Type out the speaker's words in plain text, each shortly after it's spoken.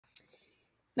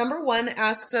Number 1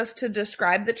 asks us to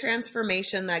describe the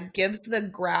transformation that gives the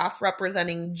graph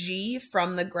representing G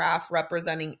from the graph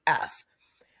representing F.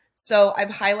 So I've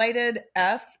highlighted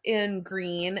F in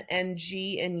green and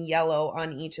G in yellow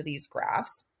on each of these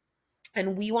graphs.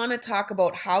 And we want to talk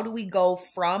about how do we go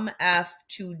from F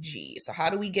to G. So how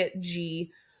do we get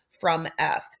G from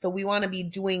F? So we want to be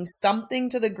doing something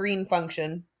to the green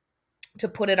function to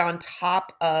put it on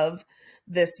top of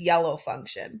this yellow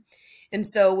function. And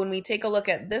so when we take a look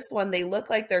at this one, they look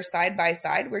like they're side by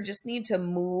side. We just need to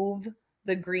move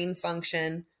the green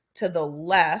function to the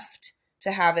left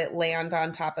to have it land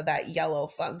on top of that yellow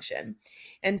function.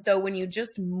 And so when you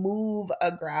just move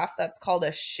a graph, that's called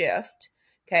a shift.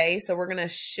 Okay, so we're going to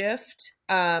shift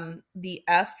the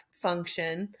F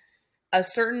function a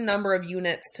certain number of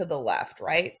units to the left,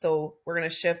 right? So we're going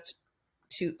to shift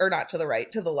to, or not to the right,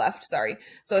 to the left, sorry.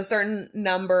 So a certain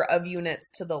number of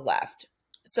units to the left.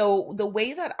 So the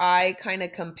way that I kind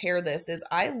of compare this is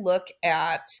I look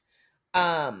at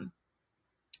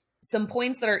some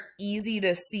points that are easy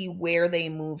to see where they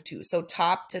move to. So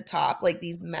top to top, like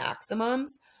these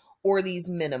maximums or these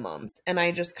minimums. And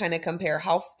I just kind of compare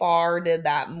how far did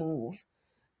that move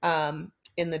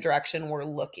in the direction we're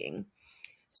looking.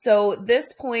 So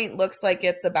this point looks like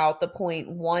it's about the point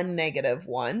 1,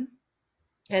 -1.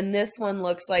 And this one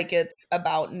looks like it's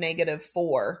about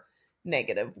 -4,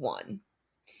 -1.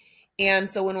 And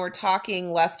so when we're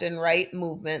talking left and right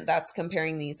movement, that's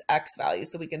comparing these x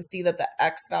values. So we can see that the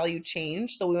x value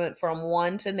changed. So we went from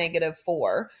 1 to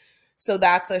 -4. So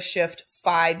that's a shift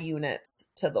 5 units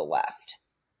to the left.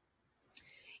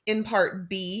 In part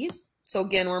B, so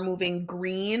again, we're moving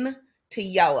green to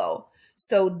yellow.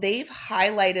 So they've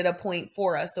highlighted a point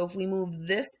for us. So if we move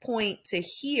this point to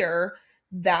here,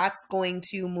 that's going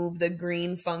to move the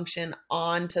green function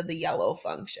onto the yellow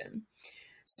function.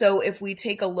 So if we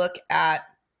take a look at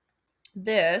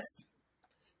this,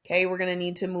 okay, we're going to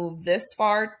need to move this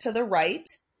far to the right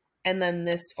and then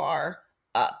this far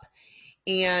up.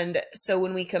 And so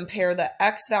when we compare the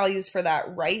x values for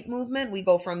that right movement, we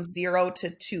go from 0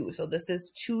 to 2. So this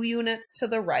is 2 units to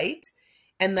the right.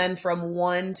 And then from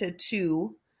 1 to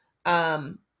 2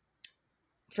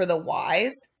 for the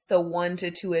y's. So 1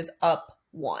 to 2 is up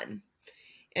 1.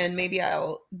 And maybe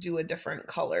I'll do a different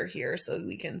color here so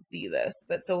we can see this.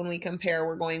 But so when we compare,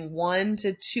 we're going 1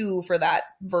 to 2 for that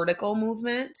vertical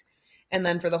movement. And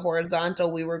then for the horizontal,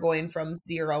 we were going from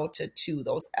 0 to 2,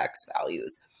 those x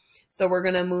values. So we're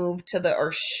going to move to the,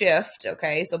 or shift,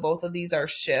 okay? So both of these are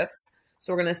shifts.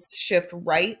 So we're going to shift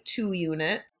right 2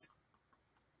 units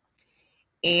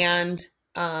and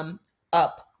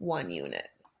up 1 unit.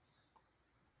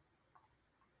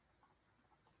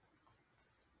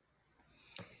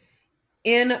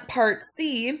 In part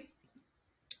C,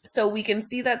 so we can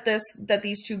see that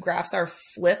these two graphs are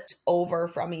flipped over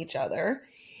from each other.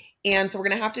 And so we're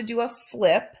going to have to do a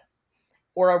flip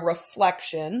or a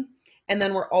reflection. And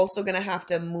then we're also going to have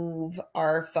to move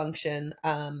our function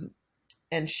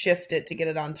and shift it to get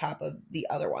it on top of the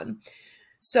other one.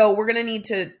 So we're going to need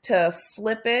to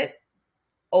flip it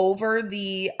over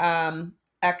the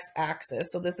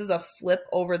x-axis. So this is a flip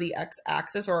over the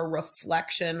x-axis or a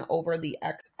reflection over the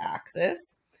x-axis.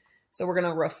 So we're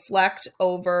going to reflect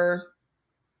over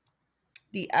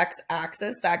the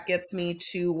x-axis. That gets me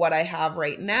to what I have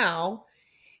right now.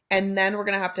 And then we're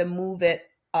going to have to move it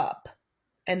up.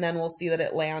 And then we'll see that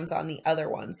it lands on the other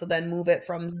one. So then move it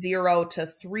from 0 to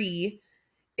 3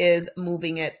 is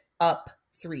moving it up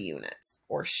 3 units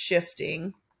or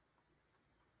shifting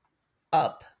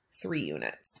up 3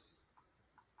 units.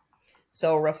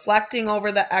 So reflecting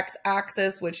over the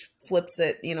x-axis, which flips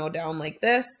it, down like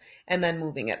this, and then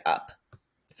moving it up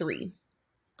 3.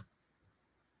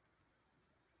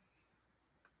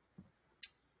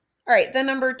 All right, then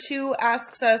number 2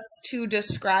 asks us to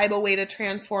describe a way to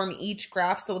transform each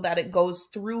graph so that it goes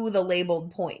through the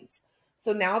labeled points.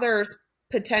 So now there's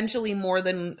potentially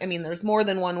there's more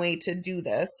than one way to do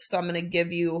this. So I'm going to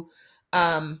give you,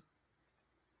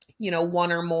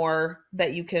 one or more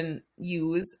that you can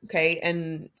use, okay?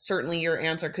 And certainly your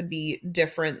answer could be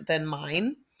different than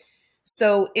mine.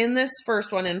 So in this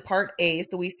first one, in part A,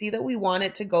 so we see that we want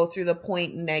it to go through the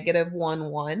point -1,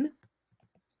 1.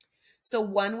 So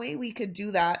one way we could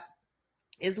do that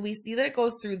is we see that it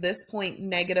goes through this point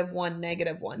 -1,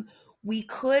 -1. We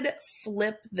could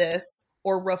flip this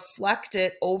or reflect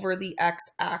it over the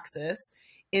x-axis,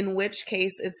 in which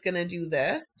case it's going to do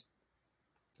this,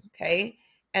 okay?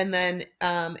 And then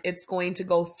it's going to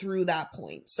go through that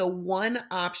point. So one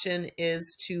option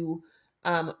is to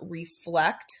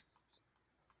reflect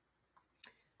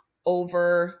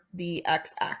over the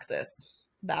x-axis.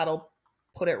 That'll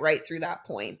put it right through that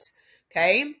point.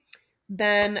 Okay.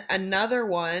 Then another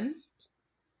one.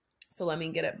 So let me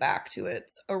get it back to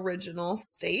its original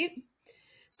state.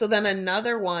 So then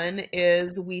another one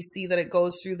is we see that it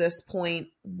goes through this point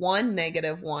 1,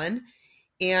 -1.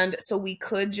 And so we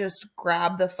could just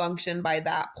grab the function by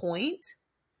that point.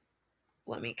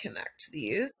 Let me connect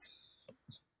these.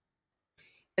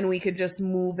 And we could just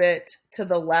move it to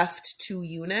the left 2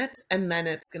 units, and then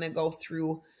it's going to go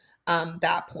through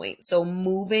that point. So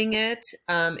moving it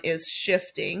is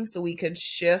shifting. So we could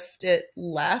shift it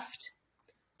left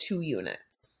 2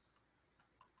 units.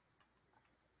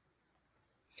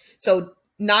 So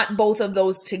not both of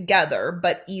those together,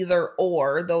 but either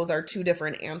or. Those are 2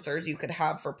 different answers you could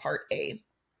have for part A.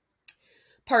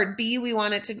 Part B, we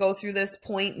want it to go through this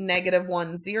point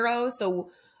 -1, 0.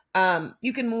 So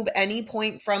you can move any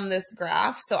point from this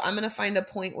graph. So I'm going to find a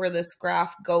point where this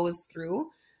graph goes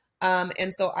through.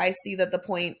 And so I see that the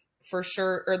point for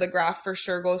sure, or the graph for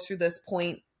sure goes through this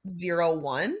point 0,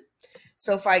 1.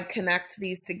 So if I connect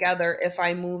these together, if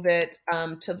I move it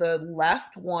to the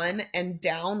left 1 and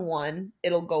down 1,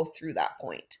 it'll go through that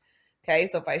point. Okay,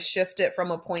 so if I shift it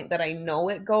from a point that I know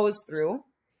it goes through,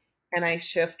 and I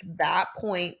shift that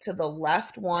point to the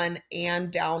left 1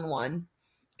 and down 1,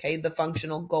 okay, the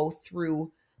function will go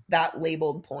through that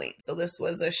labeled point. So this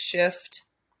was a shift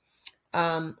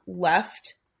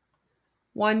left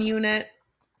 1 unit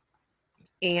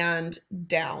and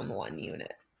down 1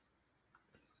 unit.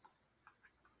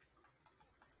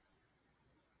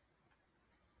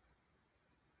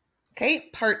 Okay,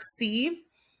 part C.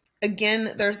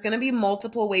 Again, there's going to be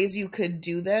multiple ways you could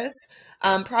do this.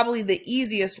 Probably the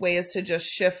easiest way is to just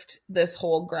shift this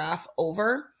whole graph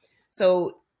over.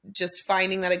 So just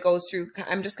finding that it goes through,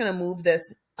 I'm just going to move this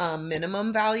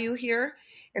minimum value here.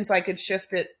 And so I could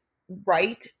shift it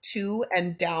right 2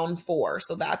 and down 4.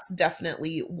 So that's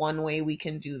definitely one way we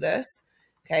can do this.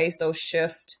 Okay, so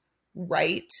shift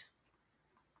right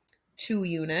 2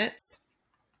 units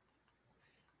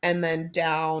and then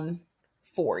down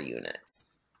 4 units.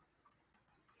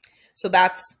 So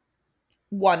that's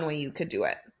one way you could do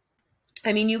it.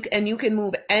 I mean, you can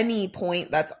move any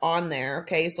point that's on there.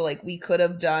 Okay, so like we could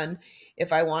have done,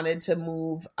 if I wanted to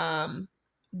move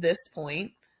this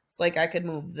point, it's like I could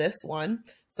move this one.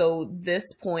 So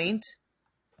this point,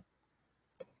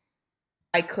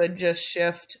 I could just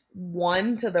shift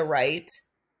 1 to the right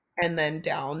and then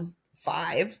down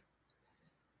 5.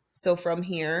 So from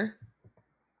here,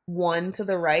 1 to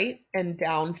the right and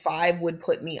down 5 would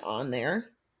put me on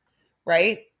there,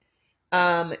 right?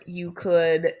 You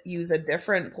could use a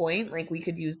different point, like we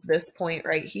could use this point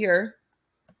right here.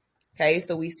 Okay,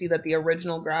 so we see that the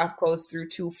original graph goes through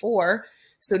 2, 4.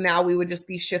 So now we would just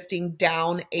be shifting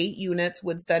down 8 units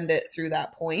would send it through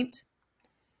that point.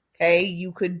 Okay,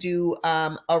 you could do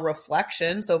a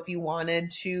reflection. So if you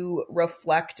wanted to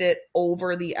reflect it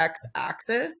over the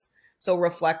x-axis, so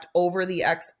reflect over the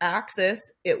x-axis,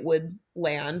 it would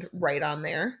land right on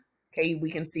there. Okay,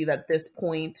 we can see that this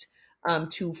point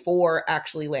 2, 4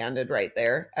 actually landed right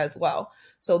there as well.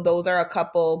 So those are a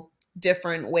couple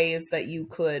different ways that you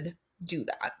could do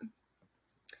that.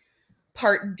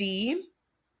 Part D,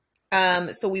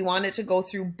 so we want it to go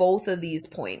through both of these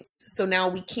points. So now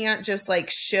we can't just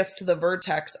like shift the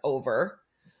vertex over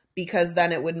because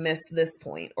then it would miss this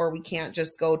point, or we can't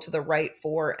just go to the right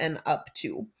 4 and up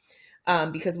 2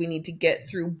 because we need to get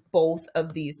through both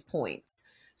of these points.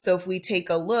 So if we take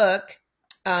a look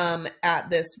at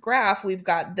this graph, we've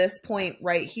got this point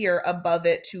right here above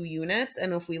it 2 units.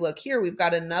 And if we look here, we've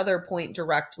got another point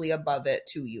directly above it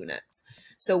 2 units.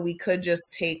 So we could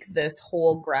just take this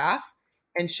whole graph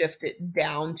and shift it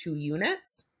down 2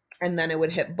 units, and then it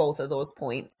would hit both of those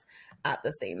points at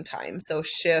the same time. So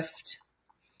shift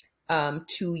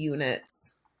 2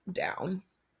 units down.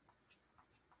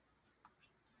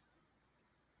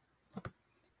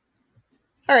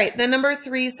 All right, then number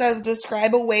 3 says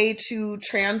describe a way to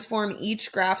transform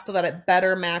each graph so that it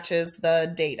better matches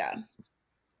the data.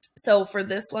 So for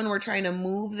this one, we're trying to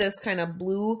move this kind of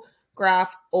blue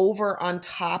graph over on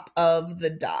top of the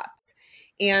dots.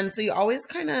 And so you always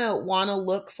kind of want to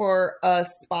look for a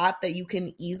spot that you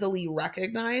can easily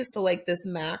recognize. So like this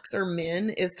max or min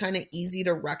is kind of easy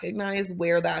to recognize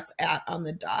where that's at on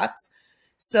the dots.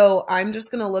 So I'm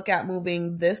just going to look at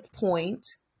moving this point.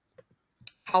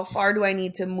 How far do I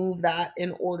need to move that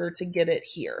in order to get it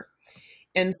here?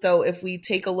 And so if we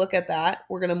take a look at that,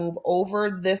 we're going to move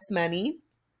over this many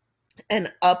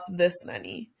and up this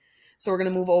many. So we're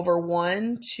going to move over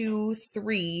 1, 2,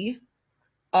 3,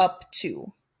 up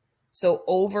 2. So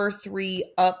over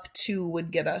 3, up 2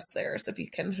 would get us there. So if you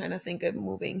can kind of think of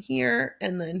moving here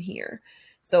and then here.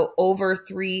 So over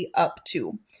 3, up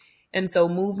 2. And so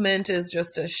movement is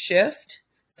just a shift.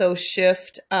 So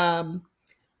shift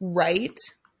right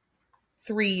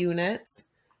 3 units,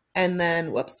 and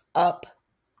then, whoops, up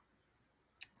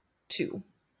 2.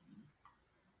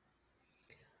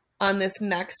 On this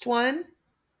next one,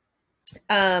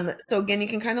 so again, you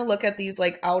can kind of look at these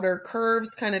like outer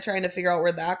curves, kind of trying to figure out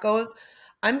where that goes.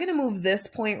 I'm going to move this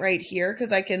point right here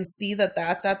because I can see that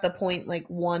that's at the point like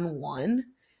 1, 1.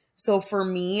 So for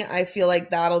me, I feel like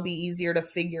that'll be easier to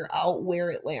figure out where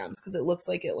it lands because it looks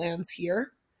like it lands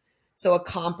here. So a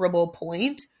comparable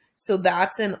point. So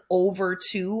that's an over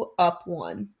 2, up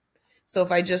 1. So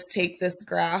if I just take this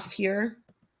graph here,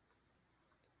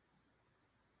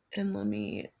 and let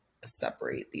me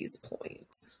separate these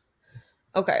points.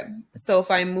 Okay, so if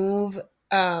I move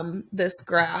this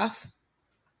graph,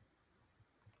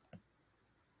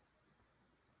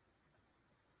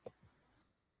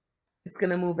 it's going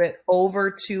to move it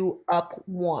over 2, up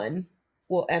 1.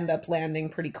 We'll end up landing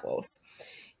pretty close.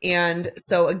 And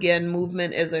so again,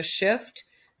 movement is a shift.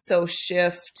 So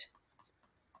shift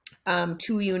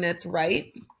 2 units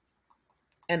right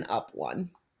and up 1.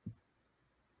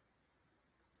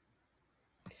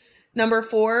 Number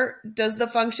 4, does the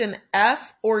function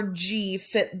f or g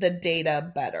fit the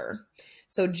data better?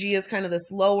 So g is kind of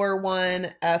this lower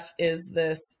one, f is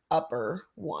this upper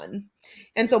one.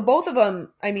 And so both of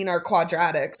them, I mean, are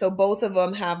quadratic. So both of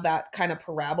them have that kind of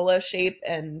parabola shape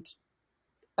and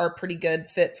are pretty good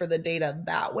fit for the data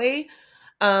that way.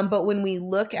 But when we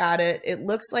look at it, it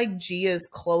looks like g is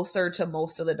closer to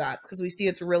most of the dots because we see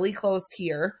it's really close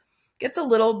here. Gets a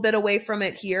little bit away from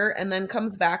it here and then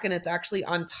comes back and it's actually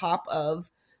on top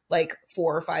of like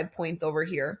 4 or 5 points over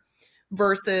here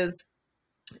versus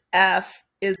F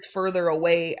is further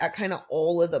away at kind of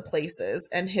all of the places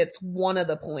and hits one of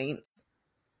the points,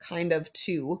 kind of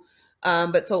two.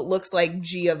 But so it looks like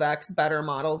G of X better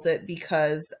models it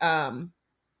because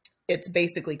it's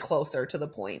basically closer to the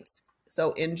points.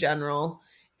 So in general,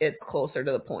 it's closer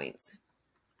to the points.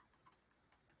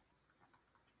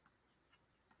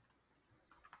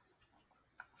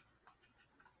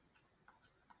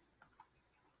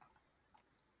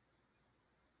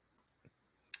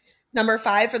 Number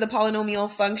 5, for the polynomial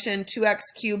function 2x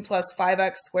cubed plus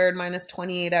 5x squared minus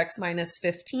 28x minus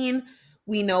 15,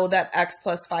 we know that x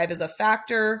plus 5 is a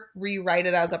factor. Rewrite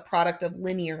it as a product of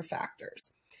linear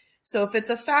factors. So if it's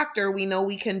a factor, we know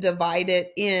we can divide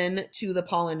it into the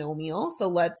polynomial. So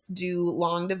let's do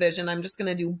long division. I'm just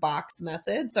going to do box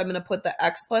method. So I'm going to put the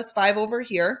x plus 5 over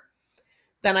here.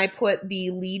 Then I put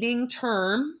the leading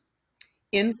term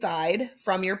inside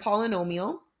from your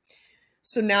polynomial.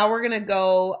 So now we're going to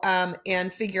go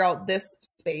and figure out this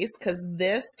space because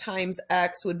this times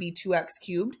x would be 2x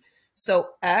cubed. So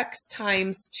x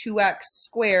times 2x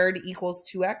squared equals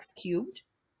 2x cubed.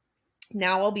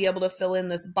 Now I'll be able to fill in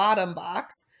this bottom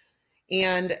box.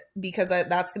 And because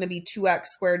that's going to be 2x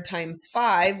squared times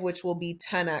 5, which will be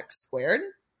 10x squared.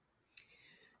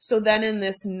 So then in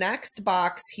this next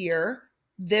box here,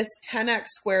 this 10x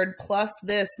squared plus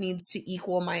this needs to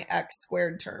equal my x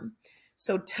squared term.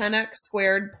 So 10x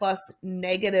squared plus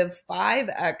negative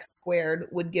 5x squared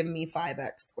would give me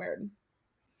 5x squared.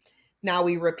 Now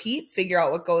we repeat, figure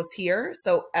out what goes here.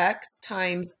 So x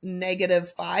times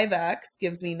negative 5x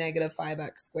gives me negative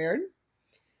 5x squared.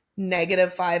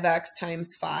 Negative 5x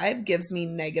times 5 gives me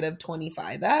negative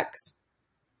 25x.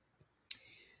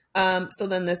 So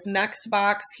then this next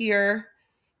box here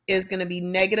is going to be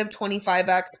negative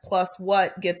 25x plus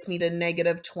what gets me to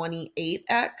negative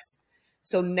 28x.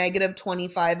 So negative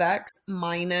 25x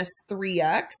minus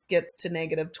 3x gets to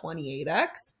negative 28x.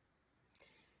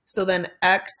 So then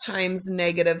x times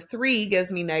negative 3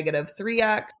 gives me negative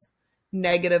 3x.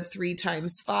 Negative 3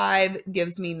 times 5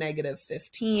 gives me negative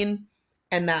 15.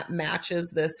 And that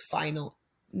matches this final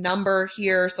number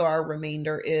here. So our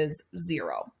remainder is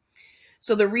 0.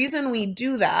 So the reason we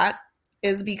do that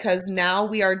is because now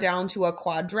we are down to a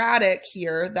quadratic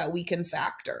here that we can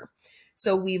factor.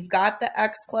 So we've got the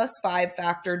x plus 5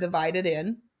 factor divided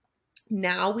in.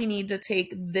 Now we need to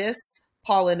take this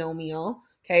polynomial,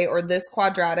 okay, or this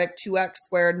quadratic, 2x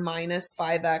squared minus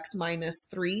 5x minus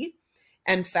 3,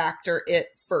 and factor it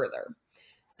further.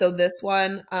 So this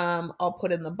one I'll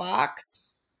put in the box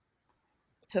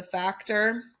to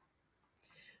factor.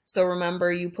 So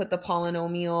remember, you put the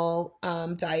polynomial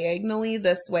diagonally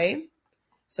this way.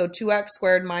 So 2x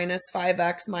squared minus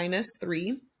 5x minus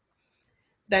 3.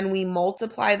 Then we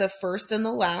multiply the first and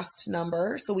the last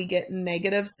number. So we get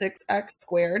negative 6x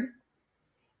squared.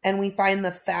 And we find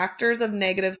the factors of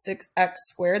negative 6x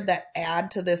squared that add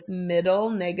to this middle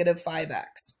negative 5x.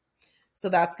 So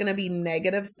that's going to be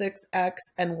negative 6x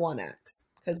and 1x.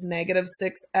 because negative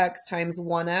 6x times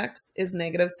 1x is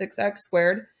negative 6x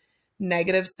squared.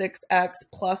 Negative 6x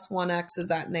plus 1x is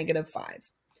that negative 5.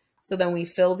 So then we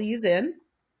fill these in.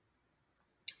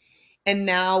 And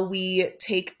now we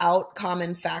take out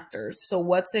common factors. So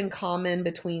what's in common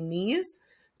between these?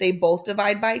 They both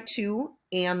divide by 2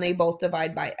 and they both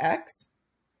divide by x.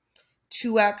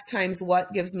 2x times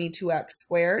what gives me 2x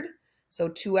squared? So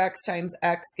 2x times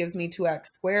x gives me 2x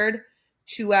squared.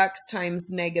 2x times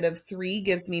negative 3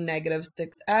 gives me negative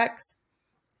 6x.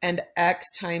 And x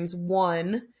times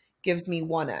 1 gives me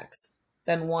 1x.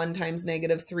 Then 1 times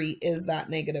negative 3 is that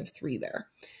negative 3 there.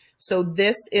 So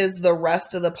this is the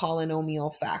rest of the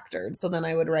polynomial factored. So then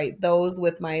I would write those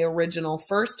with my original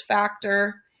first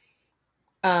factor.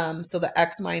 So the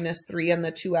x minus 3 and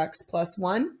the 2x plus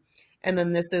 1. And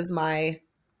then this is my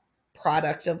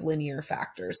product of linear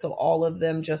factors. So all of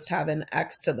them just have an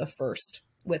x to the first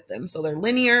with them. So they're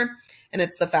linear, and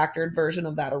it's the factored version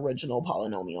of that original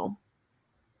polynomial.